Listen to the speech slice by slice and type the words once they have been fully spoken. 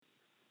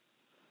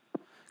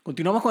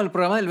Continuamos con el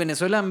programa del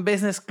Venezuelan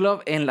Business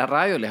Club en la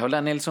radio. Les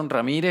habla Nelson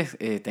Ramírez.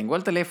 Tengo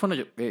al teléfono.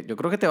 Yo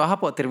creo que te vas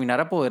a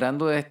terminar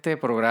apoderando de este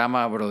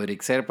programa,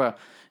 Broderick Serpa.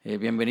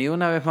 Bienvenido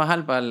una vez más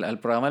al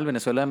programa del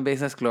Venezuelan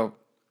Business Club.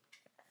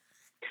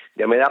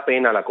 Ya me da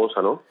pena la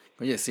cosa, ¿no?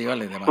 Oye, sí,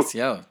 vale,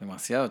 demasiado,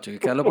 demasiado. Hay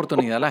que dar la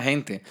oportunidad a la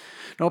gente.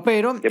 No,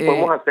 pero ¿Qué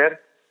podemos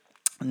hacer?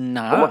 ¿Cómo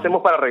nada,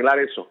 hacemos para arreglar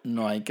eso?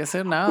 no hay que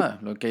hacer nada.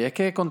 Lo que hay es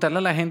que contarle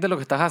a la gente lo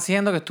que estás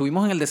haciendo, que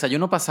estuvimos en el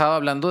desayuno pasado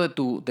hablando de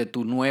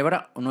tu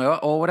nueva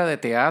obra de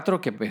teatro,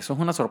 que eso es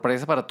una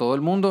sorpresa para todo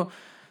el mundo.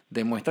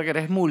 Demuestra que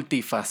eres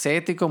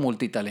multifacético,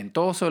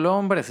 multitalentoso el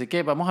hombre. Así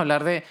que vamos a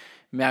hablar de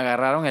Me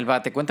agarraron el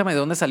bate. Cuéntame de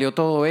dónde salió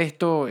todo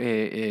esto,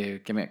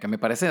 que me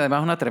parece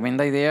además una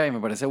tremenda idea y me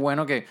parece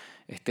bueno que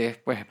estés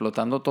pues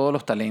explotando todos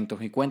los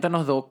talentos. Y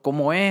cuéntanos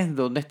cómo es,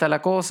 dónde está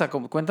la cosa,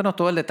 cuéntanos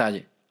todo el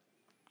detalle.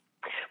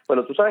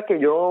 Bueno, tú sabes que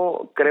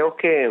yo creo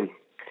que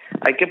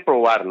hay que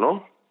probar,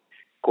 ¿no?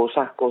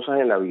 Cosas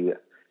en la vida.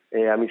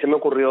 A mí se me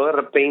ocurrió de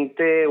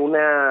repente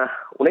una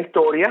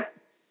historia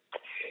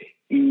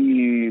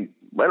y,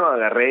 bueno,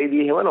 agarré y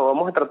dije, bueno,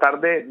 vamos a tratar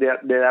de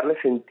darle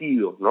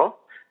sentido, ¿no?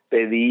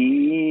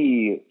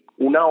 Pedí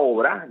una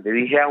obra, le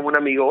dije a un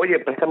amigo, oye,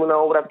 préstame una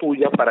obra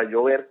tuya para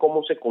yo ver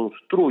cómo se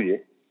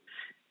construye.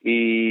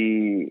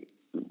 Y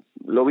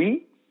lo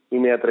vi y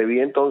me atreví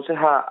entonces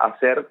a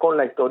hacer con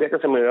la historia que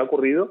se me había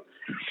ocurrido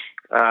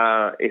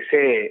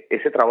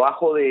ese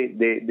trabajo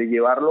de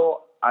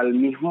llevarlo al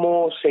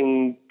mismo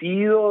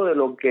sentido de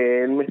lo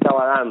que él me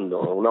estaba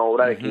dando, una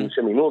obra de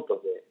 15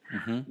 minutos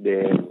Ujú.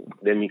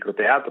 de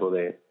microteatro,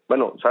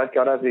 bueno, sabes que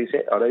ahora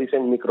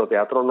dicen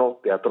microteatro, no,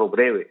 teatro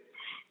breve.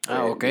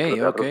 Ah, ok, ok.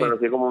 Microteatro suena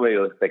así como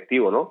medio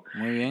despectivo, ¿no?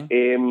 Muy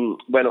bien.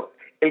 Bueno,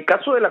 el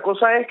caso de la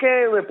cosa es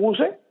que me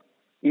puse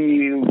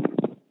y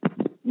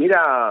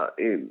mira,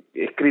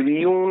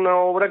 escribí una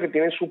obra que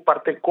tiene su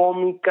parte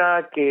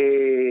cómica,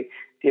 que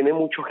tiene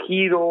muchos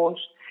giros,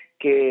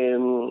 que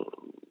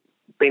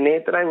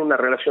penetra en una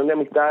relación de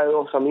amistad de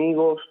dos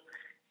amigos,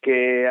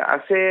 que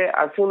hace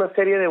una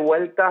serie de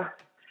vueltas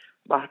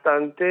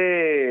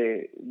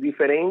bastante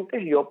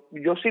diferentes.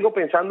 Yo sigo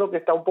pensando que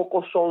está un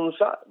poco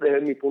sonsa desde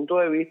mi punto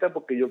de vista,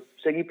 porque yo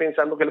seguí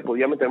pensando que le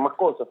podía meter más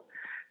cosas,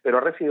 pero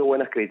ha recibido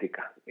buenas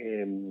críticas.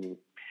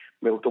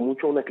 Me gustó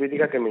mucho una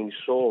crítica que me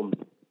hizo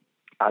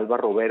Alba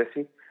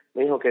Roversi.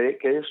 Me dijo que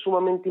quedé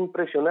sumamente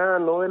impresionada,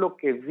 no de lo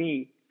que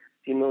vi,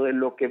 sino de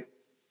lo que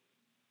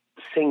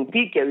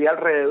sentí que había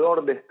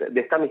alrededor de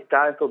esta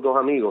amistad de estos dos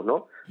amigos,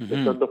 ¿no? De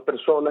estas dos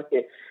personas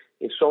que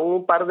son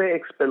un par de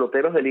ex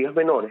peloteros de ligas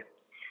menores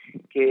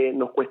que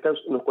nos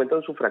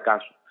cuentan su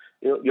fracaso.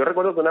 Yo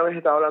recuerdo que una vez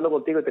estaba hablando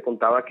contigo y te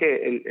contaba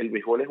que el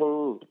béisbol es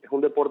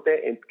un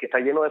deporte que está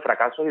lleno de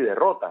fracasos y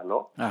derrotas,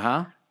 ¿no?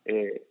 Ajá.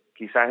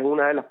 Quizás es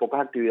una de las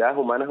pocas actividades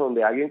humanas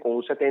donde alguien con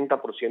un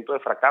 70% de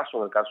fracaso,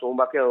 en el caso de un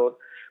bateador,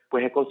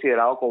 pues es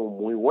considerado como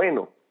muy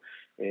bueno.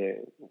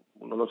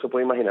 Uno no se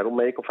puede imaginar un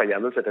médico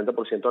fallando el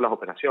 70% de las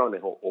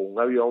operaciones, o un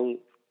avión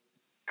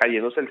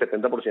cayéndose el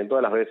 70%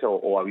 de las veces,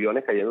 o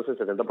aviones cayéndose el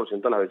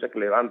 70% de las veces que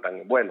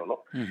levantan, bueno, ¿no?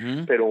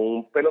 Ujú. Pero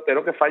un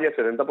pelotero que falla el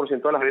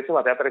 70% de las veces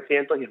batea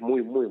 300 y es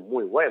muy, muy,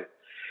 muy bueno.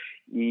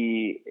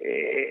 Y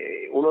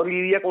uno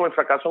lidia con el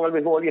fracaso en el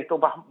béisbol, y esto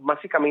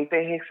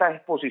básicamente es esa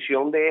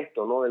exposición de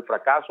esto, ¿no? Del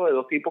fracaso de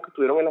dos tipos que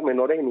estuvieron en las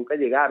menores y nunca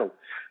llegaron,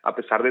 a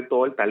pesar de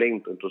todo el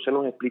talento. Entonces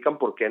nos explican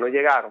por qué no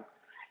llegaron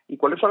y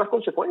cuáles son las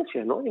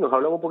consecuencias, ¿no? Y nos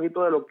hablan un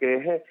poquito de lo que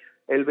es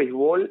el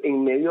béisbol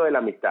en medio de la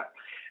amistad.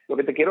 Lo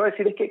que te quiero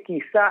decir es que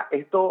quizá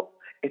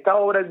esta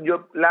obra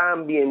yo la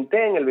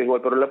ambienté en el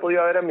béisbol, pero la he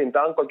podido haber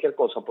ambientado en cualquier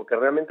cosa, porque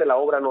realmente la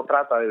obra no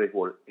trata de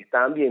béisbol,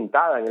 está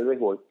ambientada en el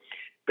béisbol,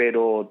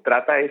 pero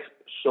trata es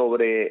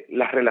sobre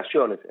las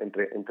relaciones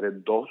entre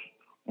dos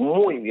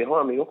muy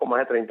viejos amigos con más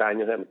de 30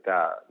 años de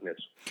amistad,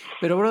 Nelson.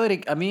 Pero,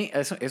 Broderick, a mí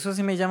eso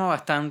sí me llama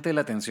bastante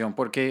la atención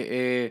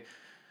porque,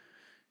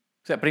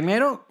 o sea,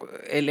 primero,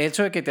 el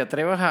hecho de que te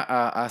atrevas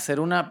a hacer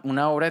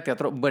una obra de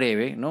teatro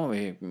breve, ¿no?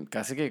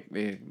 Casi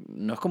que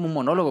no es como un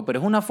monólogo, pero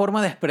es una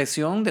forma de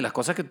expresión de las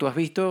cosas que tú has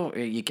visto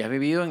y que has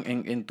vivido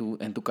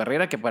en tu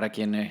carrera, que para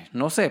quienes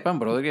no sepan,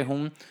 Broderick es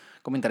un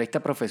comentarista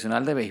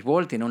profesional de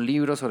béisbol, tiene un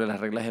libro sobre las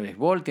reglas de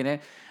béisbol,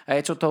 ha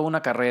hecho toda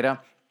una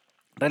carrera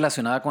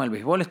relacionada con el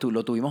béisbol.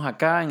 Lo tuvimos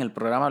acá en el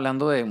programa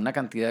hablando de una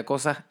cantidad de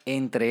cosas,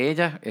 entre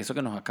ellas eso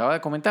que nos acaba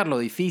de comentar, lo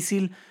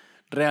difícil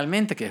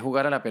realmente que es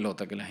jugar a la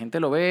pelota, que la gente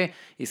lo ve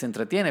y se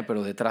entretiene,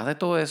 pero detrás de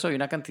todo eso hay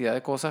una cantidad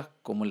de cosas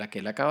como la que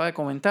él acaba de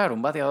comentar.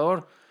 Un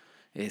bateador,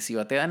 si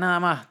batea nada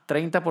más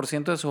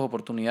 30% de sus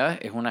oportunidades,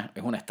 es una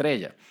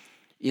estrella.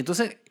 Y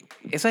entonces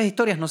esas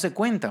historias no se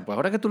cuentan. Pues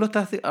ahora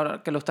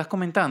que lo estás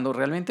comentando,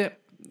 realmente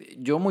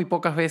yo muy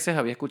pocas veces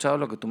había escuchado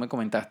lo que tú me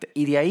comentaste.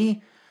 Y de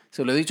ahí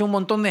se lo he dicho a un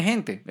montón de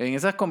gente. En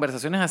esas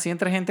conversaciones así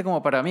entre gente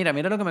como para, mira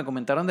lo que me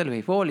comentaron del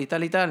béisbol y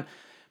tal y tal.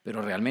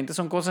 Pero realmente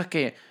son cosas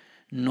que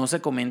no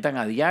se comentan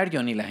a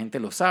diario ni la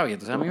gente lo sabe.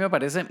 Entonces a mí me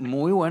parece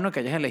muy bueno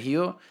que hayas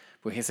elegido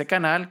pues ese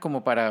canal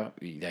como para,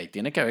 y de ahí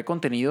tiene que haber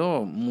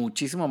contenido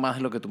muchísimo más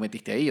de lo que tú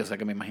metiste ahí. O sea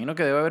que me imagino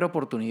que debe haber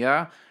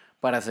oportunidad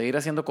para seguir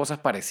haciendo cosas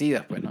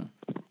parecidas, pues, ¿no?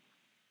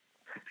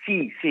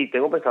 Sí,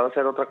 tengo pensado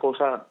hacer otra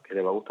cosa que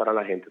le va a gustar a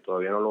la gente,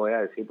 todavía no lo voy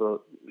a decir,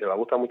 pero le va a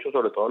gustar mucho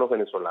sobre todo a los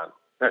venezolanos.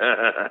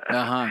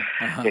 Ajá,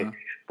 ajá.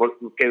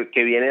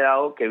 Que viene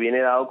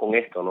dado con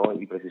esto, ¿no?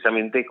 Y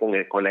precisamente con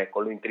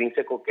lo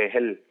intrínseco que es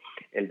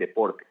el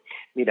deporte.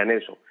 Mira,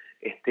 Nelson,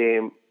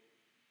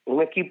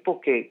 un equipo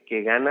que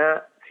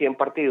gana 100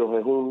 partidos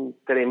es un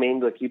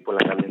tremendo equipo en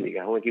las Grandes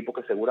Ligas, es un equipo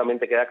que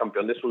seguramente queda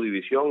campeón de su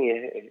división y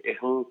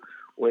es un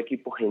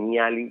equipo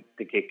genial y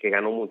que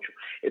ganó mucho.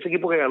 Ese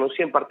equipo que ganó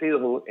 100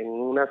 partidos en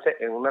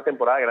una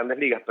temporada de Grandes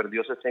Ligas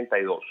perdió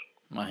 62.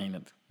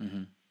 Imagínate.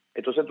 Uh-huh.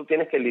 Entonces tú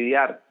tienes que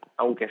lidiar,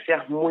 aunque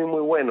seas muy,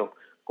 muy bueno,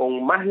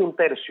 con más de un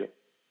tercio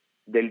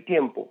del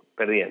tiempo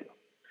perdiendo.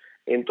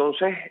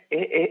 Entonces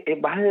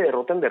vas de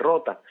derrota en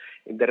derrota.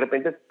 De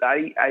repente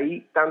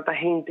hay tanta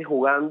gente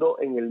jugando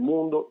en el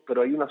mundo,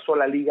 pero hay una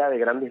sola liga de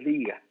Grandes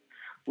Ligas.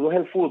 No es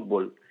el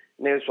fútbol,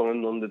 Nelson,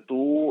 en donde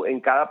tú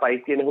en cada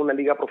país tienes una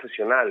liga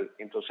profesional.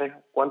 Entonces,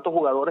 ¿cuántos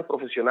jugadores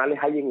profesionales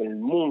hay en el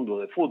mundo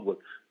de fútbol?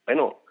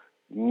 Bueno,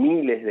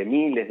 miles, ¿no?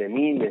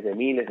 En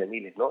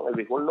el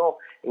béisbol no.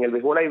 En el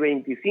béisbol hay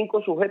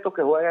 25 sujetos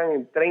que juegan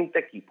en 30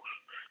 equipos.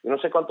 Yo no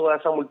sé cuánto da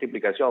esa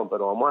multiplicación,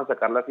 pero vamos a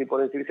sacarla así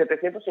por decir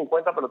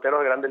 750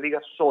 peloteros de Grandes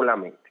Ligas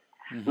solamente.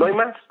 Uh-huh. No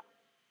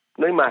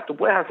hay más. Tú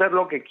puedes hacer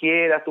lo que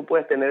quieras, tú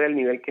puedes tener el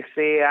nivel que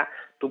sea,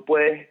 tú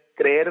puedes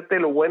creerte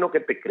lo bueno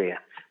que te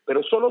creas,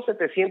 pero solo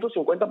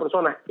 750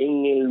 personas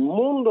en el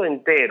mundo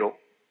entero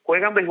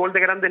juegan béisbol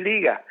de Grandes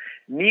Ligas,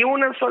 ni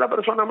una sola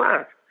persona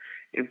más.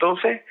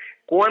 Entonces,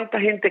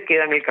 ¿cuánta gente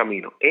queda en el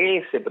camino?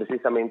 Ese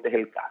precisamente es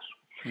el caso.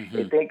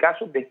 Uh-huh. Este es el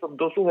caso de estos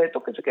dos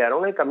sujetos que se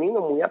quedaron en el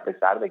camino muy a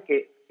pesar de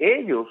que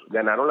ellos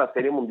ganaron la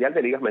Serie Mundial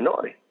de Ligas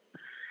Menores.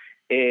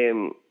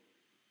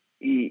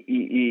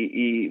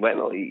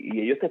 Bueno,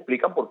 ellos te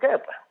explican por qué,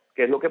 pues,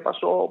 qué es lo que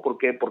pasó, por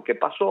qué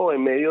pasó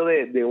en medio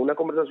de una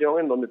conversación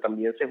en donde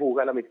también se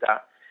juzga la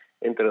amistad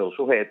entre dos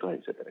sujetos,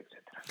 etcétera,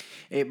 etcétera.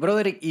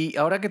 Broderick, y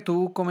ahora que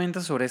tú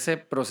comentas sobre ese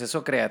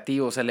proceso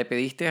creativo, o sea, le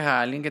pediste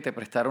a alguien que te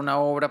prestara una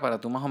obra para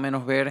tú más o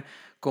menos ver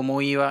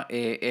cómo iba,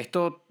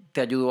 ¿esto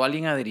te ayudó a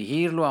alguien a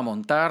dirigirlo, a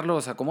montarlo?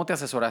 O sea, ¿cómo te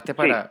asesoraste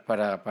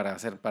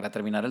para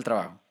terminar el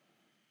trabajo?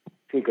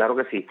 Sí, claro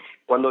que sí.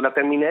 Cuando la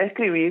terminé de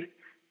escribir,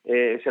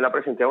 se la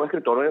presenté a un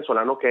escritor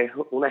venezolano que es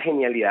una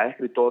genialidad de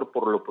escritor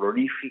por lo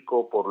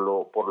prolífico,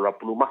 por la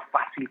pluma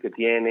fácil que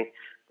tiene,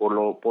 por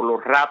lo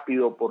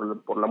rápido,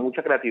 por la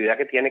mucha creatividad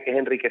que tiene, que es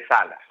Enrique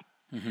Salas.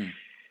 Uh-huh.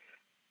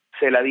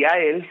 Se la di a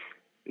él,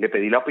 le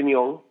pedí la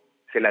opinión,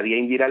 se la di a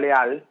Indira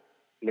Leal,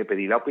 le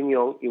pedí la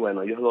opinión y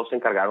bueno, ellos dos se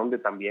encargaron de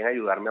también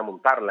ayudarme a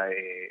montarla.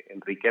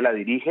 Enrique la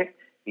dirige,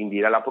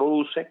 Indira la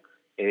produce,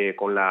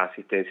 con la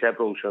asistencia de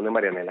producción de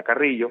Marianela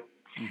Carrillo.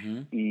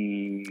 Uh-huh.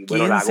 Y,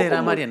 ¿Quién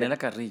será Marianela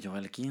Carrillo?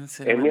 ¿Quién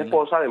será? Es mi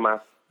esposa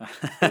además.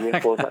 Es mi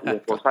esposa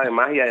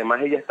además, y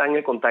además ella está en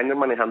el container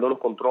manejando los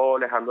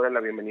controles, dándole la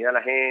bienvenida a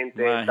la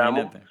gente.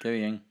 Imagínate, estamos qué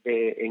bien.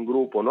 En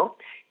grupo, ¿no?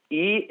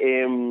 Y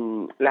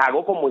la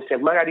hago con Moisés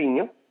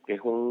Magariño, que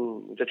es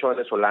un muchacho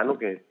venezolano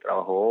que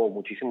trabajó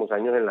muchísimos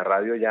años en la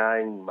radio ya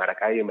en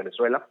Maracay, en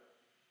Venezuela,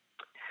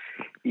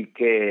 y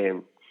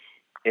que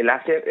él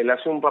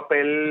hace un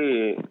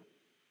papel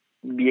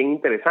bien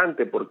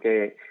interesante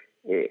porque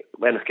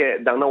bueno, es que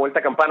da una vuelta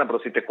a campana, pero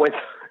si te cuento...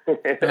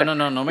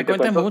 No me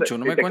cuentes mucho,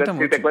 no me cuentes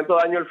mucho. Si te cuento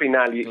daño al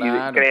final,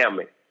 claro.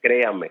 Y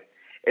créanme,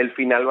 el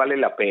final vale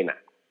la pena.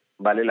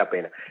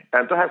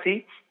 Tanto es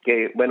así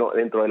que, bueno,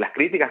 dentro de las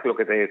críticas, lo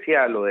que te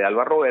decía, lo de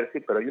Alba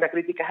Roversi, pero hay una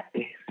crítica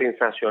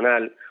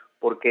sensacional,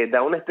 porque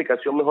da una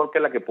explicación mejor que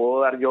la que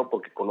puedo dar yo,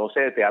 porque conoce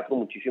de teatro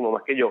muchísimo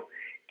más que yo,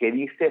 que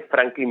dice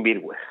Franklin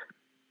Virgües.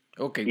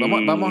 Ok,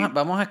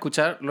 vamos a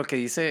escuchar lo que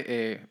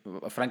dice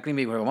Franklin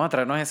Virgües. Vamos a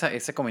traernos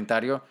ese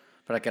comentario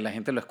para que la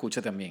gente lo escuche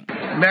también.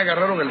 Me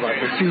agarraron el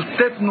bate. Si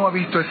usted no ha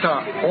visto esta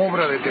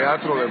obra de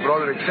teatro de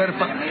Broderick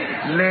Serpa,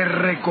 le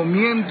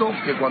recomiendo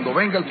que cuando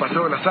venga al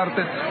Paseo de las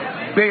Artes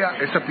vea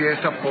esta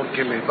pieza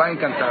porque les va a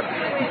encantar.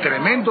 Un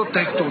tremendo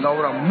texto, una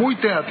obra muy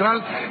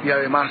teatral y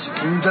además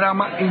un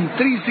drama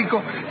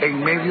intrínseco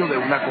en medio de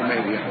una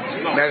comedia.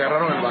 Me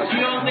agarraron el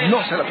bate.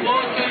 No se la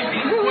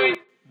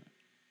pierdan.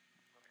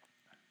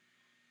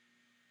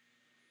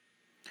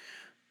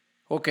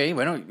 Ok,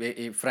 bueno,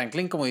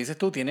 Franklin, como dices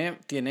tú, tiene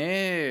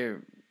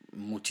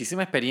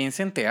muchísima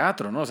experiencia en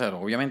teatro, ¿no? O sea,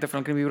 obviamente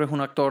Franklin Virgües es un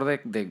actor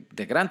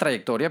de gran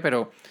trayectoria,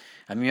 pero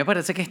a mí me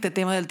parece que este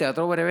tema del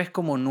teatro breve es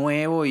como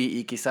nuevo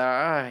y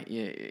quizás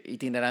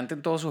itinerante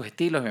en todos sus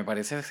estilos. Me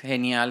parece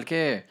genial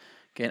que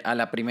a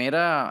la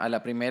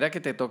primera que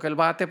te toca el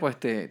bate, pues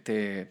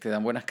te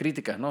dan buenas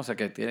críticas, ¿no? O sea,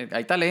 que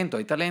hay talento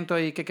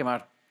ahí que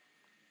quemar.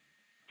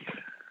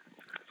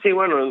 Sí,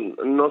 bueno,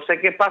 no sé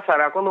qué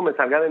pasará cuando me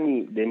salga de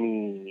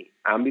mi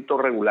ámbito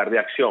regular de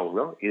acción,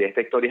 ¿no? Y de esta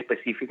historia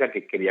específica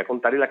que quería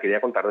contar y la quería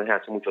contar desde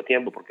hace mucho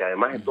tiempo, porque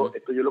además esto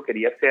yo lo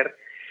quería hacer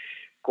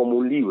como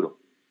un libro.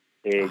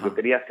 Yo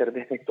quería hacer de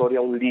esta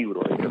historia un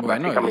libro.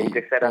 Básicamente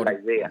esa era la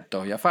idea.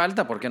 Todavía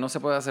falta, ¿por qué no se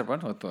puede hacer?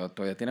 Bueno,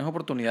 todavía tienes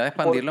oportunidad de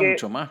expandirla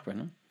mucho más, pues,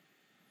 ¿no?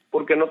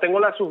 Porque no tengo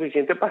la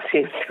suficiente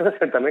paciencia de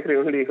sentarme a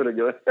escribir un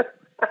libro.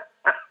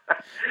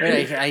 Bueno,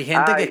 hay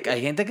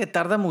Ay, gente que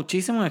tarda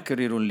muchísimo en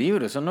escribir un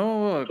libro. Eso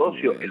no...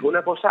 socio, es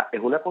una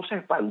cosa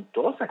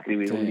espantosa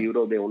escribir un Sí.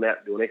 libro de una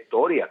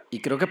historia.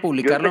 Y creo que Yo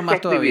publicarlo empecé a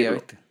más todavía,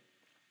 escribirlo. ¿viste?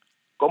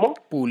 ¿Cómo?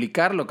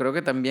 Publicarlo creo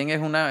que también es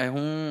No, ahora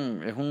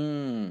es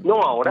un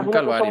una cosa muy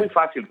calvario.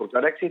 fácil, porque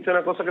ahora existe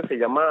una cosa que se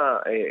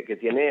llama, que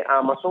tiene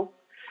Amazon,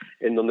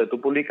 en donde tú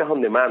publicas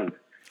on demand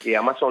y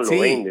Amazon lo Sí,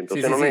 vende, sí,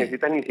 entonces sí, no sí.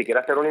 necesitas ni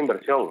siquiera hacer una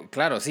inversión.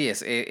 Claro, sí,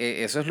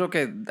 eso es lo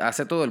que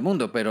hace todo el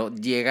mundo, pero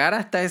llegar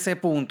hasta ese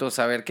punto,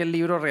 saber que el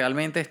libro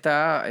realmente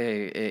está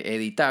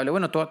editable,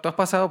 bueno, tú has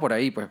pasado por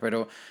ahí, pues,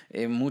 pero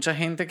mucha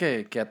gente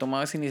que ha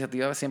tomado esa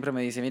iniciativa siempre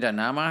me dice, mira,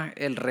 nada más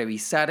el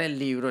revisar el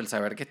libro, el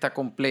saber que está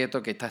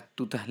completo, que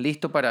tú estás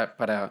listo para...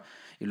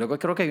 Y luego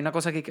creo que hay una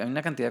cosa hay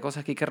una cantidad de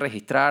cosas que hay que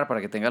registrar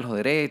para que tengas los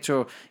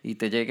derechos y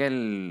te llegue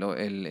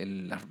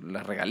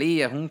las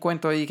regalías, un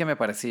cuento ahí que me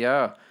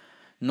parecía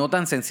no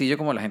tan sencillo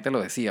como la gente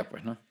lo decía,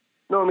 pues, ¿no?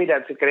 No,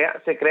 mira, se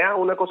crea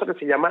una cosa que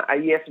se llama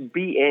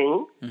ISBN,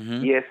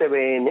 Ujú.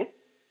 ISBN,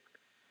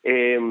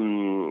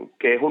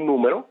 que es un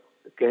número,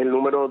 que es el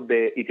número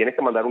y tienes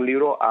que mandar un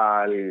libro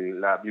a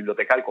la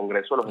Biblioteca del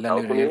Congreso de los La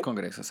Estados librería del Unidos.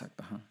 Congreso,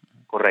 exacto. Ajá.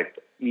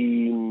 Correcto.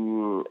 Y,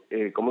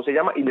 ¿cómo se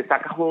llama? Y le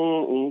sacas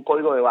un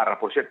código de barra.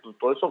 Por cierto,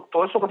 todo eso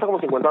cuesta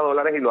como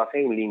 $50 y lo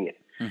haces en línea.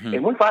 Ujú.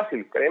 Es muy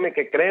fácil, créeme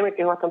que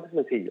es bastante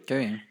sencillo. Qué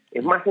bien.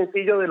 Es más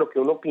sencillo de lo que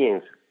uno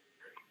piensa.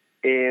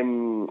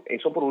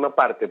 Eso por una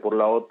parte. Por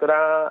la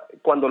otra,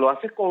 cuando lo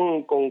haces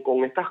con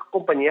estas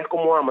compañías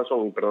como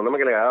Amazon, y perdóname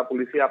que le haga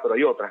publicidad, pero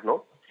hay otras,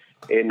 ¿no?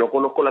 No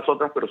conozco las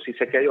otras, pero sí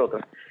sé que hay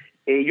otras.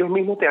 Ellos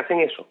mismos te hacen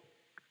eso.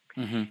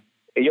 Ujú.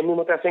 Ellos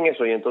mismos te hacen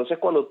eso, y entonces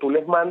cuando tú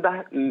les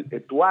mandas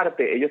tu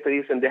arte, ellos te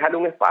dicen, déjale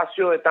un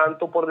espacio de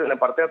tanto por la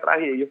parte de atrás,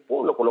 y ellos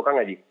pum, lo colocan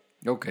allí.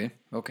 Ok,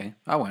 ok.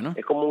 Ah, bueno.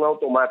 Es como un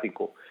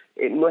automático.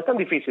 No es tan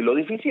difícil. Lo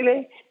difícil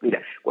es,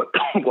 mira,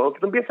 cuando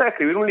tú empiezas a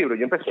escribir un libro,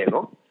 yo empecé,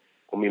 ¿no?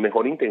 Con mi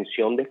mejor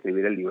intención de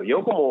escribir el libro.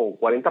 Llevo como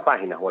 40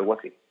 páginas o algo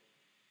así.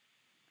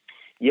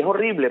 Y es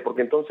horrible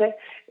porque entonces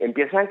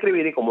empiezas a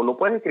escribir y como no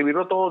puedes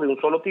escribirlo todo de un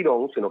solo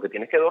tirón, sino que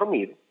tienes que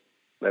dormir,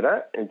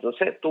 ¿verdad?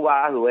 Entonces tú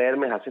vas,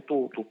 duermes, haces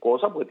tus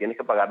cosas porque tienes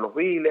que pagar los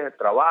biles,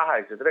 trabajas,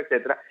 etcétera,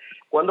 etcétera.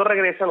 Cuando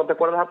regresas no te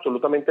acuerdas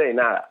absolutamente de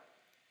nada.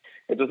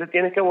 Entonces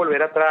tienes que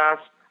volver atrás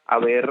a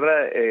ver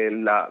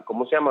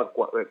 ¿cómo se llama?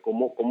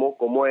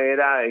 ¿Cómo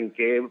era? ¿En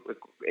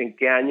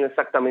qué año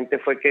exactamente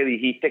fue que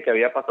dijiste que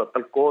había pasado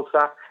tal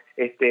cosa?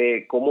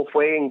 ¿Cómo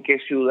fue? ¿En qué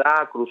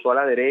ciudad? ¿Cruzó a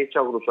la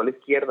derecha o cruzó a la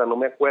izquierda? No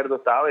me acuerdo.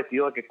 ¿Estaba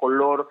vestido de qué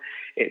color?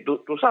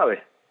 Tú sabes,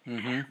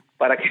 Ujú.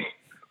 para que,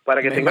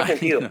 para que Me tenga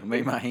sentido. imagino, me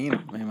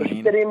imagino, me Es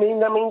imagino.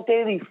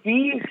 tremendamente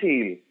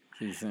difícil.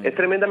 Sí, sí. Es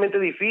tremendamente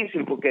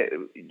difícil porque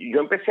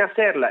yo empecé a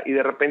hacerla y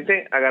de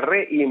repente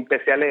agarré y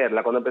empecé a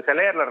leerla. Cuando empecé a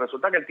leerla,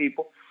 resulta que el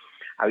tipo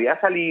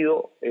había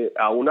salido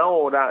a una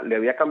hora, le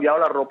había cambiado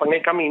la ropa en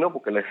el camino,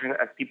 porque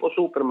al tipo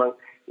Superman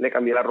le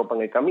cambié la ropa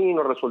en el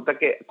camino. Resulta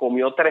que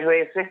comió 3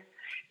 veces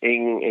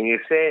en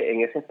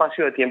ese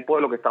espacio de tiempo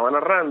de lo que estaba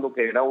narrando,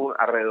 que era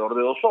alrededor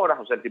de 2 horas.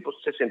 O sea, el tipo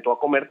se sentó a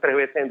comer 3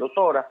 veces en 2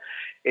 horas.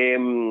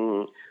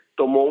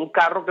 Tomó un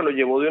carro que lo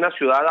llevó de una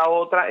ciudad a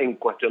otra en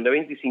cuestión de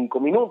 25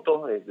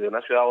 minutos, de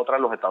una ciudad a otra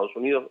en los Estados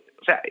Unidos.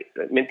 O sea,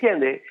 ¿me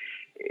entiendes?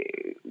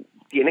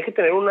 Tienes que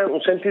tener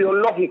un sentido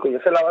lógico y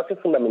esa es la base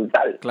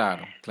fundamental.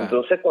 Claro, claro,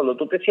 Entonces, cuando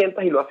tú te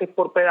sientas y lo haces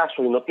por pedazos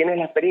y no tienes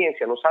la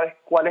experiencia, no sabes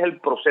cuál es el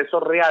proceso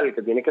real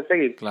que tienes que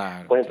seguir,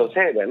 claro, pues claro.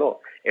 entonces, bueno,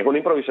 es una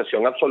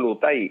improvisación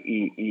absoluta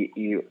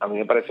y a mí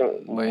me parece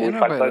muy Bueno,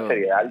 falta de pero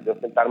seriedad yo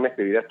sentarme a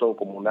escribir esto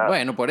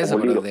bueno, por como eso,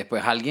 un pero libro.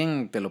 después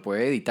alguien te lo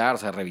puede editar, o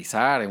sea,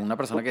 revisar, es una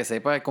persona que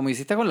sepa, como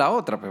hiciste con la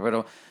otra, pues,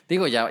 pero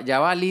digo, ya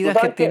validas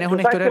que tienes ¿Tú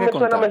una sabes historia qué que me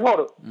suena contar.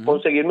 mejor? Ujú.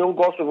 Conseguirme un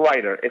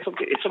ghostwriter. Eso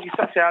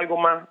quizás sea algo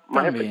más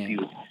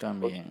efectivo.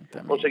 También, también,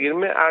 también.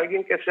 Conseguirme a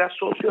alguien que sea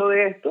socio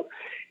de esto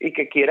y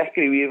que quiera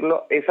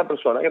escribirlo, esa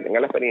persona que tenga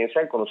la experiencia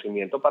y el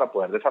conocimiento para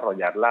poder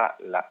desarrollar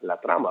la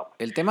trama.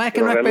 El tema es que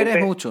Pero no esperes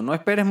realmente, mucho, no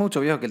esperes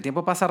mucho, viejo, que el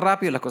tiempo pasa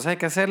rápido y las cosas hay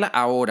que hacerlas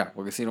ahora,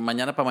 porque si no,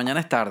 mañana para mañana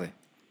es tarde.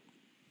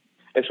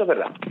 eso es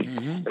verdad.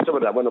 Ujú. Eso es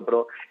verdad. Bueno,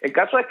 pero el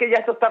caso es que ya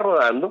esto está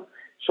rodando.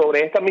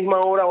 Sobre esta misma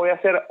hora voy a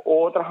hacer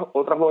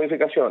otras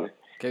modificaciones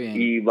Qué bien.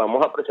 y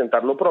vamos a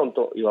presentarlo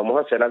pronto y vamos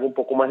a hacer algo un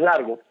poco más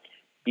largo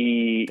Te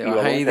y vas a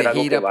vamos a ir hacer de algo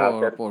que gira va a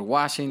ser por muy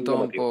Washington,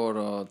 llamativo.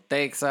 por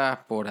Texas,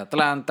 por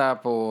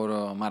Atlanta,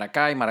 por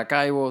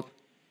Maracaibo.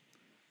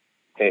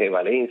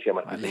 Valencia,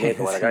 Vale,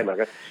 Barquisimeto, Maracay, sí.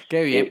 Maracay,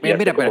 Qué bien. y Mira, hacer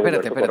pero como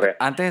espérate, Gilberto espérate. Correa.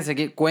 Antes de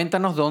seguir,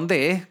 cuéntanos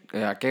dónde es,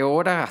 a qué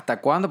hora,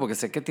 hasta cuándo, porque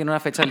sé que tiene una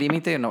fecha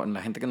límite,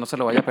 la gente que no se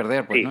lo vaya a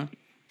perder, pues, Sí, ¿no?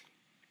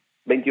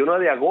 21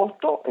 de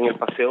agosto en el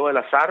Paseo de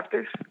las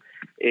Artes,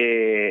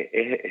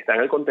 está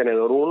en el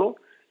Contenedor 1.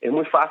 Es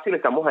muy fácil,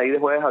 estamos ahí de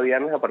jueves a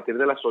viernes a partir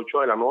de las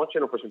 8 de la noche,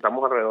 nos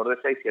presentamos alrededor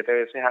de 6, 7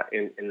 veces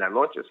en la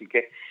noche, así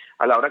que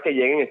a la hora que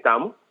lleguen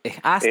estamos. Es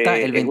hasta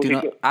el Es un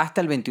 21, sitio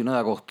hasta el 21 de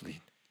agosto.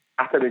 Dijiste.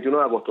 hasta el 21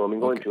 de agosto,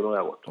 domingo Ok, 21 de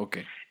agosto. ok.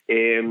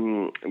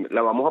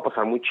 La vamos a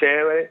pasar muy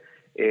chévere,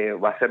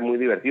 va a ser muy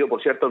divertido.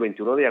 Por cierto, el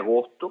 21 de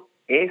agosto,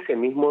 ese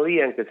mismo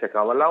día en que se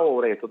acaba la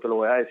obra, y esto te lo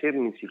voy a decir,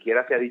 ni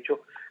siquiera se ha dicho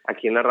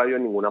aquí en la radio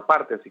en ninguna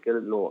parte, así que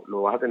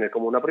lo vas a tener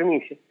como una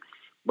primicia.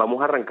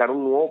 Vamos a arrancar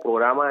un nuevo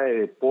programa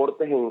de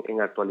deportes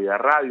en Actualidad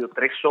Radio,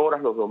 3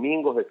 horas los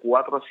domingos de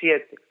 4 a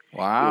 7.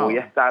 Wow. Y voy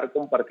a estar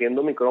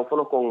compartiendo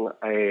micrófonos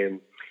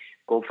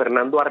con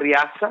Fernando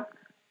Arriaza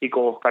y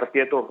con Oscar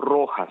Pietro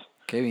Rojas.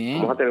 Qué bien.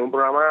 Vamos a tener un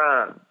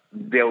programa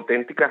de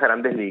auténticas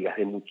grandes ligas,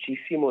 de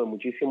muchísimo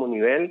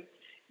nivel,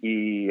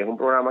 y es un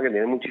programa que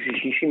tiene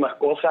muchísimas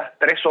cosas,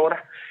 3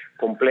 horas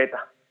completas,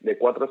 de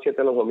 4 a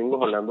 7 los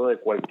domingos, hablando de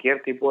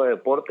cualquier tipo de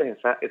deportes.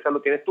 Esa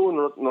lo tienes tú,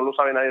 no lo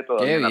sabe nadie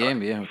todavía.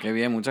 Qué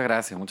bien, muchas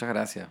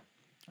gracias.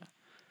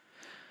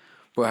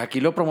 Pues aquí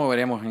lo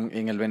promoveremos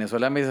en el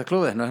Venezuelan Business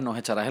Club. Nos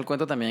echarás el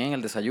cuento también en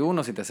el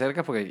desayuno, si te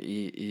acercas,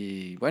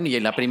 porque bueno, y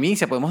en la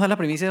primicia, podemos dar la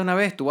primicia de una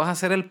vez. Tú vas a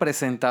ser el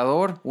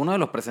presentador, uno de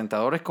los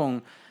presentadores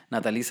con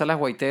Natalí Salas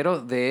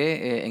Guaitero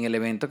en el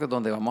evento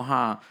donde vamos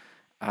a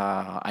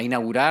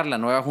inaugurar la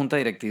nueva junta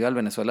directiva del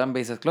Venezuelan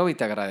Business Club, y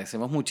te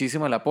agradecemos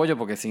muchísimo el apoyo,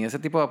 porque sin ese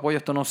tipo de apoyo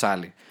esto no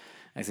sale.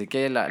 Así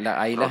que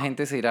ahí la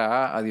gente se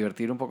irá a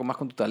divertir un poco más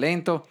con tu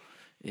talento,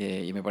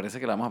 y me parece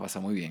que la vamos a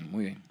pasar muy bien,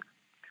 muy bien.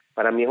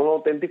 Para mí es un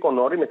auténtico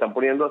honor, y me están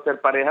poniendo a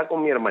hacer pareja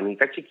con mi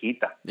hermanita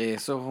chiquita.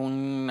 Eso es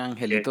un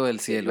angelito del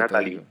cielo.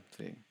 Natalí.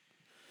 Sí,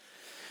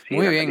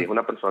 muy Natalí bien. Es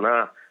una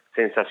persona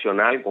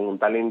sensacional, con un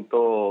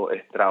talento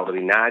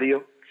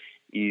extraordinario,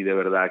 y de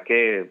verdad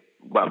que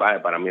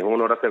para mí es un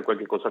honor hacer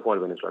cualquier cosa con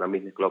el Venezuelan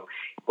Business Club.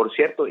 Por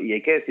cierto, y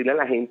hay que decirle a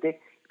la gente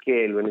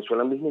que el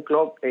Venezuelan Business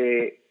Club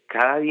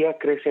cada día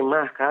crece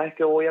más. Cada vez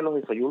que voy a los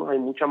desayunos hay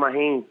mucha más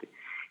gente.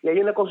 Y hay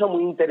una cosa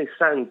muy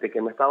interesante que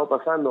me ha estado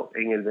pasando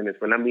en el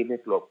Venezuelan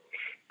Business Club,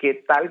 que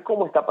tal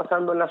como está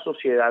pasando en la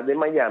sociedad de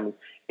Miami,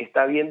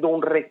 está habiendo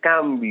un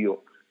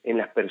recambio en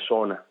las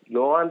personas.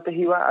 Yo antes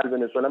iba al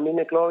Venezuelan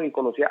Business Club y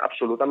conocía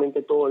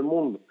absolutamente todo el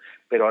mundo,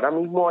 pero ahora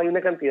mismo hay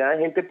una cantidad de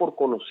gente por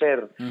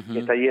conocer, que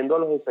está yendo a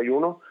los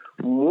desayunos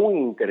muy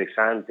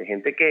interesante,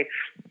 gente que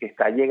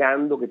está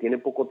llegando, que tiene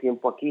poco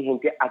tiempo aquí,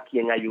 gente a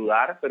quien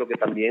ayudar, pero que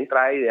también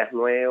trae ideas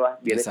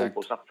nuevas, viene con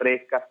cosas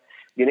frescas,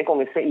 viene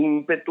con ese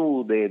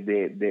ímpetu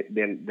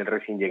del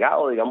recién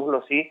llegado, digámoslo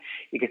así,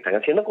 y que están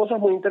haciendo cosas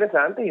muy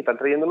interesantes y están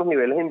trayendo unos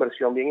niveles de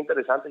inversión bien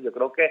interesantes. Yo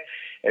creo que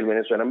el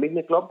Venezuelan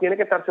Business Club tiene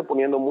que estarse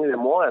poniendo muy de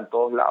moda en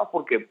todos lados,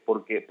 porque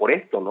por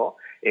esto, ¿no?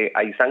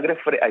 Hay sangre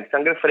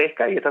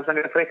fresca, y esta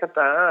sangre fresca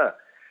está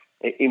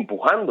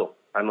empujando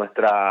a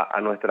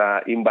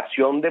nuestra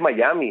invasión de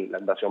Miami, la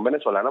invasión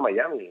venezolana a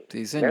Miami.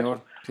 Sí,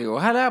 señor. Sí,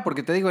 ojalá,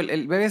 porque te digo,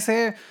 el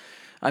BBC...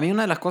 A mí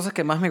una de las cosas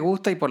que más me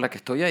gusta y por la que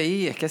estoy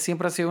ahí es que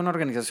siempre ha sido una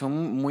organización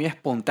muy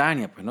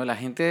espontánea, pues, ¿no? La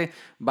gente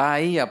va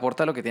ahí,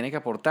 aporta lo que tiene que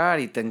aportar,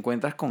 y te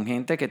encuentras con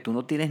gente que tú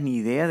no tienes ni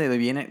idea de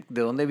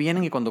dónde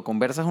vienen, y cuando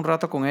conversas un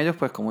rato con ellos,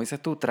 pues como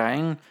dices tú,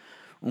 traen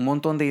un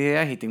montón de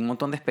ideas y tienen un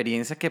montón de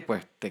experiencias que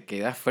pues te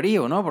quedas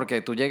frío, ¿no?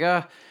 Porque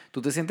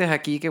tú te sientes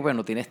aquí que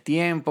bueno, tienes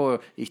tiempo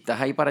y estás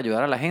ahí para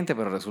ayudar a la gente,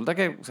 pero resulta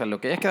que, o sea, lo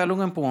que hay es que darle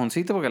un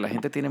empujoncito, porque la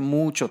gente tiene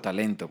mucho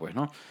talento, pues,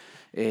 ¿no?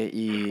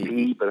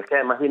 Sí, pero es que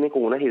además vienen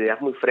con unas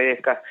ideas muy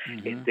frescas.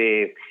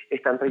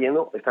 Están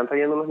trayendo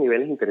unos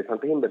niveles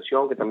interesantes de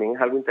inversión, que también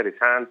es algo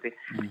interesante.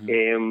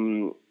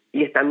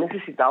 Y están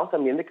necesitados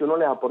también de que uno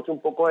les aporte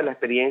un poco de la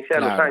experiencia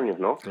de los años,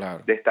 ¿no?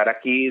 Claro. De estar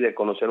aquí, de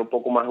conocer un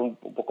poco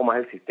más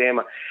el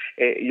sistema.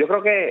 Yo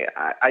creo que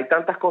hay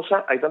tantas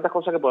cosas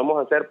que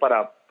podemos hacer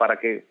para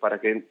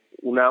que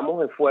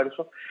unamos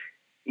esfuerzos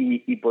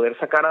y poder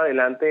sacar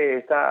adelante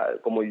esta,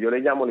 como yo le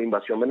llamo, la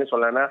invasión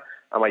venezolana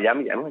a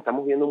Miami. Ya nos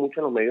estamos viendo mucho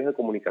en los medios de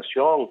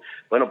comunicación.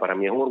 Bueno, para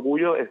mí es un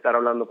orgullo estar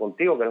hablando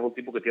contigo, que eres un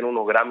tipo que tiene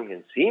unos Grammys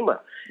encima.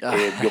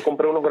 Yo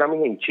compré unos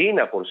Grammys en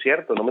China, por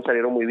cierto, no me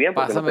salieron muy bien,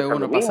 porque pásame no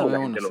uno, la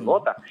gente los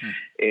nota.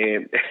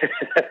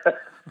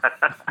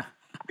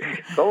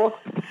 ¿Cómo?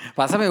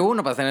 Pásame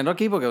uno para tenerlo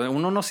aquí, porque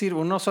uno no sirve,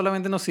 uno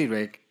solamente no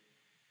sirve.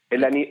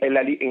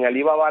 En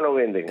Alibaba lo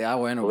venden.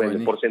 Bueno, lo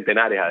venden por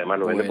centenares, además,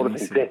 lo venden por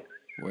centenares.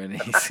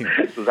 Buenísimo.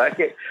 Tú sabes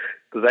que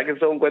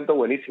eso es un cuento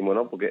buenísimo,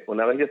 ¿no? Porque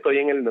una vez yo estoy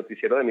en el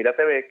noticiero de Mira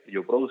TV, que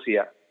yo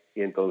producía,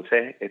 y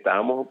entonces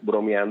estábamos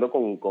bromeando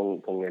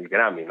con el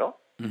Grammy, ¿no?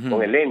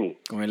 Con el Emmy.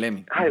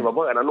 Ay,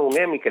 vamos a ganarnos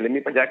un Emmy, que el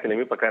Emmy para allá, que el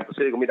Emmy para acá.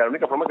 Entonces digo, mira, la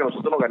única forma que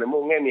nosotros nos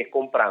ganemos un Emmy es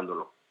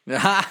comprándolo.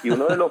 Y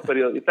uno de los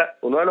periodistas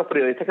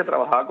que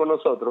trabajaba con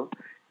nosotros,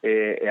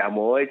 a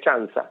modo de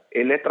chanza,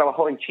 él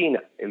trabajó en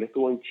China. Él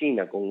estuvo en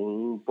China con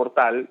un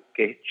portal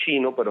que es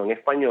chino, pero en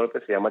español,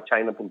 que se llama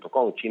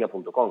china.com.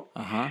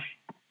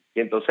 Y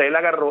entonces él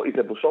agarró y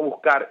se puso a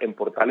buscar en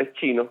portales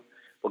chinos,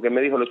 porque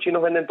me dijo, los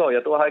chinos venden todo,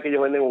 ya tú vas a ver que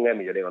ellos venden un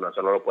Emmy. Yo le digo, no,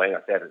 eso no lo pueden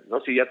hacer.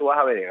 No, sí, ya tú vas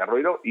a ver,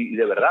 agarró y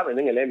de verdad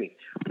venden el Emmy.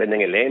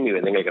 Venden el Grammy,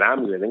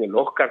 venden el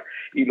Oscar.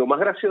 Y lo más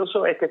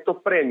gracioso es que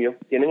estos premios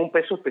tienen un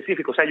peso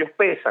específico, o sea, ellos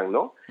pesan,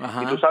 ¿no?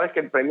 Y tú sabes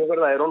que el premio es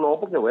verdadero no,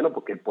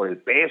 porque por el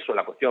peso,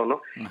 la cuestión,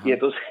 ¿no? Y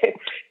entonces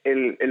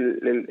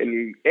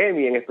el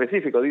Emmy en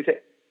específico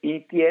dice,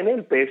 y tiene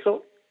el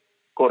peso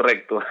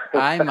correcto.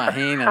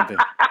 Imagínate.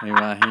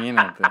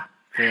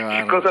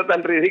 Qué cosa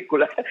tan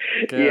ridícula.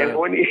 Y es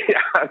bonita.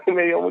 A mí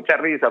me dio mucha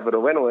risa,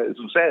 pero bueno,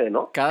 sucede,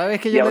 ¿no? Cada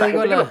vez que yo le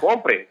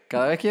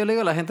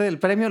digo a la gente del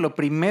premio, lo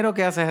primero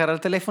que hace es agarrar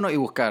el teléfono y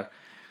buscar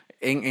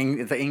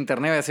en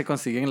internet a veces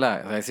consiguen a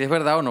ver si es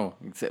verdad o no.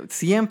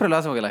 Siempre lo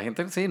hacen porque la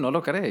gente sí no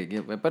lo cree.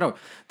 Pero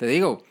te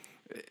digo,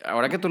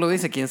 ahora que tú lo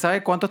dices, quién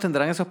sabe cuántos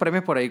tendrán esos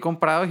premios por ahí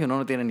comprados y uno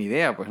no tiene ni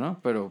idea, pues, ¿no?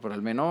 Pero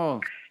al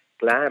menos...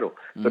 Claro,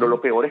 pero lo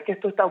peor es que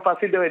esto es tan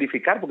fácil de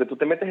verificar porque tú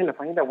te metes en la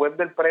página web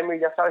del premio y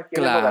ya sabes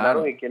quiénes lo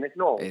ganaron y quiénes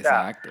no.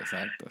 Exacto.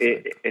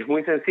 Es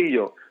muy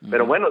sencillo.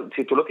 Pero bueno,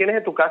 si tú lo tienes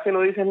en tu casa y no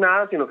dices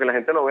nada, sino que la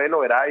gente lo ve, lo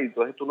verá y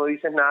entonces tú no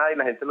dices nada y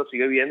la gente lo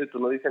sigue viendo y tú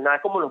no dices nada.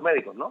 Es como los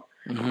médicos, ¿no?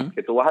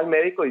 Que tú vas al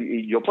médico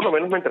y yo por lo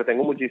menos me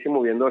entretengo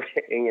muchísimo viendo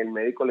en el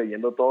médico,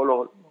 leyendo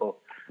todos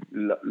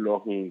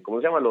los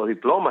 ¿cómo se llama? Los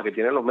diplomas que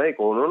tienen los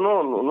médicos. Uno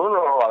no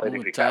lo va a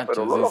verificar,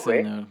 pero uno lo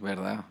ve. Señor,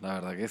 la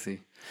verdad que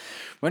sí.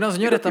 Bueno,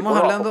 señores,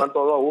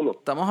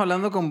 estamos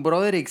hablando con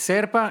Broderick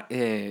Serpa,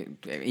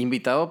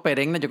 invitado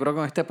perenne, yo creo,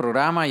 con este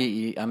programa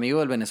y amigo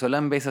del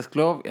Venezuelan Bassist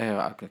Club,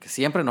 que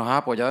siempre nos ha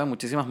apoyado de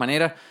muchísimas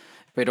maneras.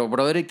 Pero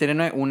Broderick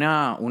tiene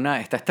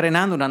está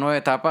estrenando una nueva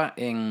etapa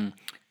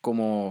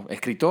como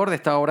escritor de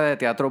esta obra de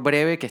teatro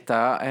breve que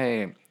está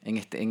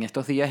en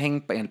estos días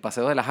en el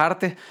Paseo de las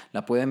Artes.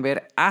 La pueden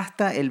ver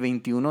hasta el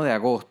 21 de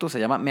agosto.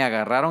 Se llama Me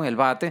agarraron el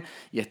bate.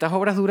 Y estas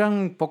obras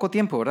duran poco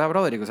tiempo, ¿verdad,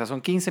 Broderick? O sea,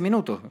 son 15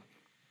 minutos.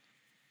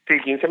 Sí,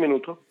 15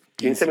 minutos.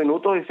 15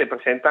 minutos y se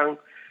presentan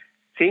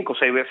 5 o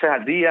 6 veces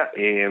al día.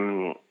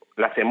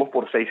 La hacemos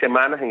por 6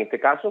 semanas en este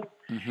caso.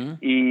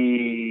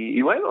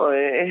 Y bueno,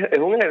 es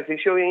un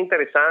ejercicio bien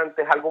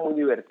interesante, es algo muy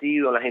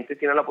divertido. La gente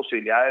tiene la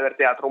posibilidad de ver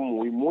teatro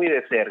muy, muy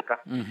de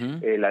cerca.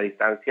 La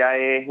distancia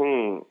es,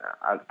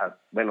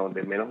 bueno,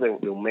 de menos de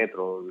 1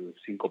 metro,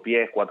 5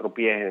 pies, 4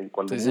 pies,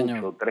 cuando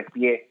mucho, 3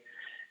 pies.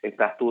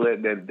 Estás tú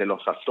de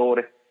los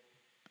actores.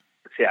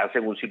 Se hace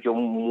en un sitio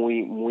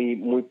muy, muy,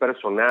 muy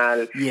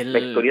personal. La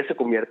historia se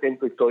convierte en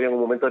tu historia en un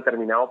momento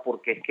determinado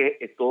porque es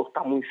que todo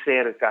está muy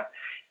cerca.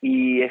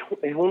 Y es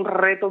un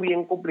reto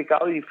bien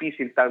complicado y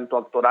difícil, tanto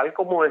actoral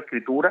como de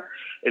escritura,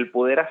 el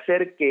poder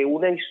hacer que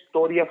una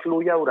historia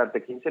fluya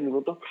durante 15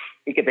 minutos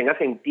y que tenga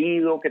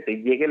sentido, que te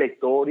llegue la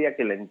historia,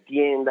 que la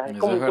entiendas. Es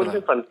como un cuento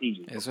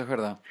infantil. Eso es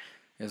verdad.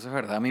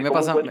 A mí me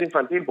pasa un cuento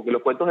infantil, porque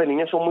los cuentos de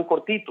niños son muy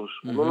cortitos.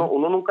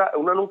 Uno nunca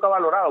ha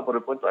valorado, pero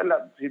el cuento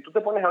si tú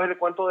te pones a ver el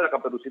cuento de la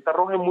Caperucita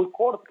Roja es muy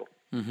corto.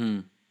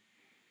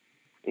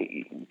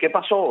 ¿Y qué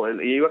pasó?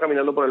 Ella iba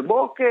caminando por el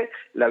bosque,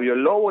 la vio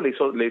el lobo, le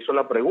hizo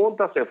la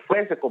pregunta, se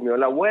fue, se comió a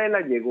la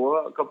abuela, llegó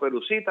a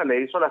Caperucita,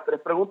 le hizo las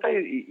 3 preguntas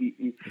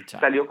y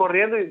salió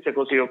corriendo y se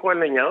consiguió con el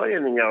leñador y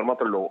el leñador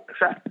mató al lobo. O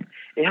sea,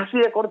 es así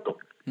de corto.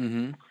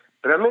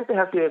 Realmente es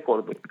así de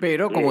corto.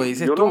 Pero como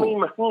dices yo no me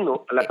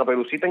imagino a la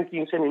Caperucita en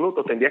 15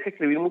 minutos. Tendría que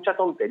escribir mucha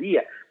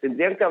tontería.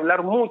 Tendrían que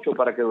hablar mucho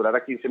para que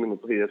durara 15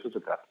 minutos y de eso se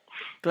trata.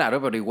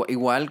 Claro, pero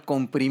igual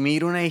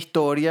comprimir una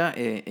historia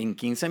en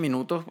 15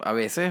 minutos, a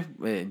veces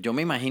yo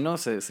me imagino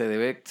se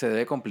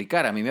debe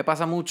complicar. A mí me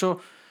pasa mucho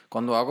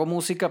cuando hago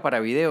música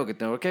para video, que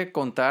tengo que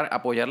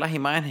apoyar las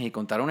imágenes y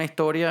contar una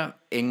historia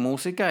en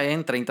música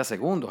en 30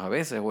 segundos a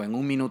veces, o en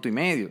 1 minuto y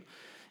medio.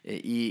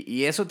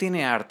 Y eso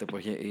tiene arte,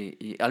 pues,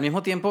 y al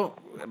mismo tiempo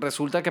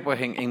resulta que pues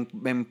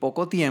en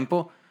poco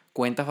tiempo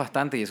cuentas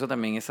bastante y eso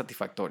también es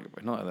satisfactorio,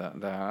 pues, ¿no?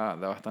 Da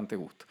bastante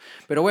gusto.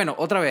 Pero bueno,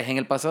 otra vez, en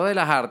el Paseo de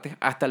las Artes,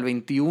 hasta el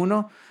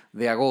 21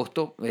 de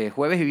agosto,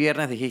 jueves y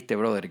viernes dijiste,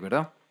 Broderick,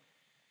 ¿verdad?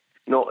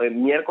 No,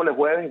 miércoles,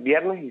 jueves,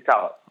 viernes y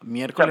sábado.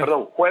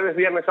 Jueves,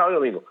 viernes, sábado y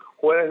domingo.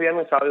 Jueves,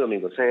 viernes, sábado y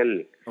domingo. Ese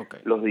es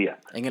los días.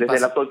 Desde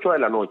las 8 de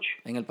la noche.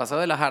 En el Paseo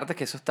de las Artes,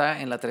 que eso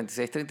está en la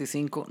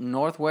 3635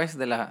 Northwest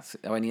de la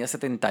avenida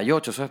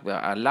 78. Eso es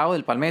al lado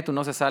del Palmetto.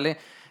 Uno se sale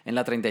en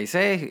la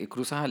 36,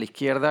 cruzas a la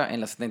izquierda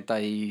en la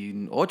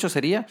 78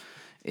 sería.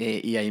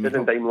 Y ahí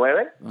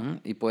 79.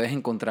 Y puedes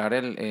encontrar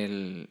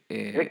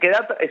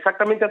queda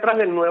exactamente atrás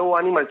del nuevo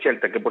Animal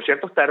Shelter, que por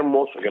cierto está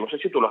hermoso. Yo no sé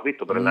si tú lo has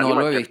visto, pero el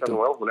Animal Shelter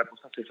nuevo es una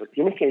cosa así.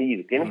 Tienes que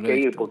ir,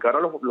 porque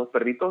ahora los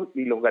perritos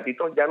y los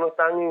gatitos ya no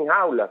están en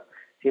jaulas,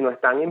 sino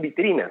están en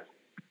vitrinas.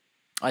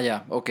 Ah,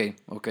 ya, ok.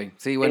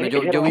 Sí, bueno,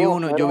 yo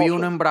vi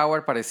uno en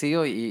Broward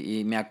parecido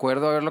y me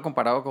acuerdo haberlo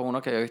comparado con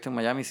uno que había visto en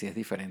Miami, sí es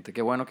diferente.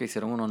 Qué bueno que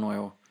hicieron uno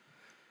nuevo.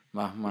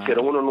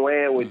 Hicieron uno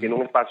nuevo y tiene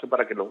un espacio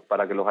para que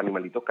los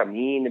animalitos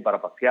caminen,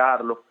 para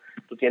pasearlos.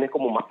 Tú tienes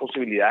como más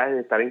posibilidades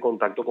de estar en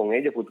contacto con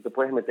ellos, porque tú te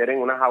puedes meter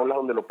en unas jaulas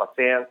donde los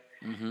pasean.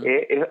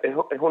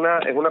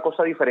 Es una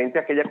cosa diferente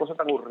a aquella cosa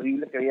tan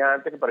horrible que había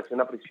antes que parecía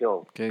una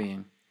prisión. Qué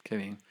bien.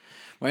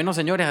 Bueno,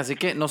 señores, así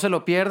que no se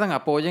lo pierdan,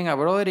 apoyen a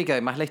Broderick, que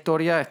además la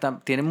historia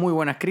tiene muy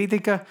buenas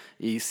críticas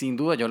y sin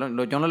duda, yo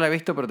no la he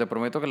visto, pero te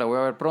prometo que la voy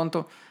a ver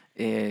pronto.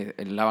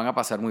 La van a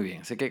pasar muy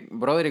bien. Así que,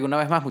 Broderick, una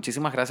vez más,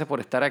 muchísimas gracias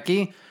por estar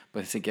aquí.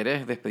 Pues si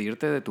quieres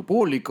despedirte de tu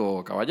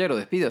público, caballero,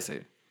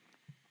 despídase.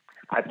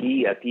 A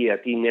ti,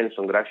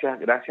 Nelson.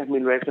 Gracias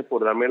mil veces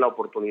por darme la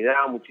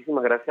oportunidad.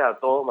 Muchísimas gracias a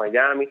todo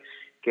Miami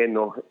que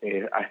nos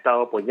ha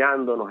estado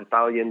apoyando, nos ha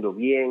estado yendo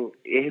bien.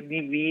 Es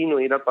divino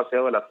ir al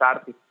Paseo de las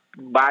Artes.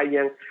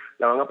 Vayan,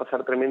 la van a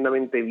pasar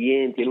tremendamente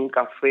bien. Tiene un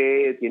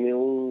café, tiene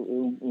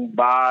un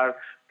bar,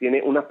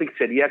 tiene una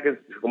pizzería que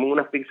se comen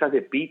unas pizzas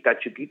de pita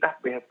chiquitas,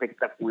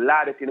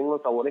 espectaculares, tienen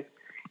unos sabores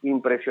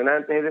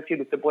impresionantes, es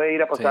decir, usted puede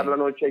ir a pasar la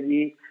noche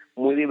allí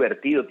muy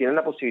divertido, tienen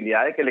la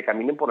posibilidad de que le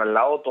caminen por al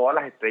lado todas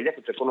las estrellas que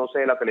usted conoce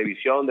de la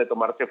televisión, de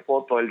tomarse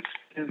fotos, el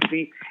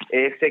selfie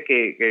ese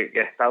que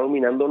está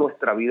dominando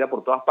nuestra vida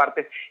por todas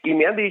partes, y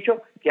me han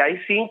dicho que hay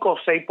 5 o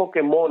 6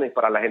 Pokémones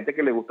para la gente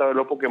que le gusta ver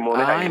los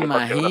Pokémones.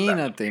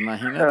 Imagínate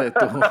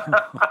tú.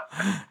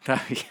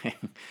 Está bien.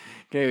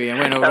 Qué bien,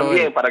 bueno,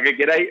 también, para el que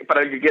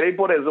quiera ir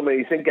por eso, me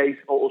dicen que hay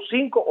o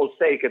 5 o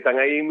 6 que están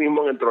ahí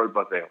mismo dentro del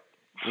paseo.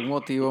 Un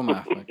motivo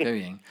más, pues, qué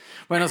bien.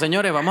 Bueno,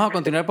 señores, vamos a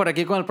continuar por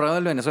aquí con el programa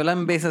del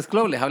Venezuelan Business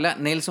Club. Les habla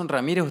Nelson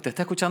Ramírez. Usted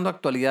está escuchando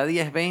Actualidad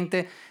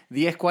 1020,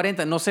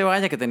 1040. No se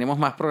vaya, que tenemos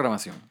más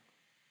programación.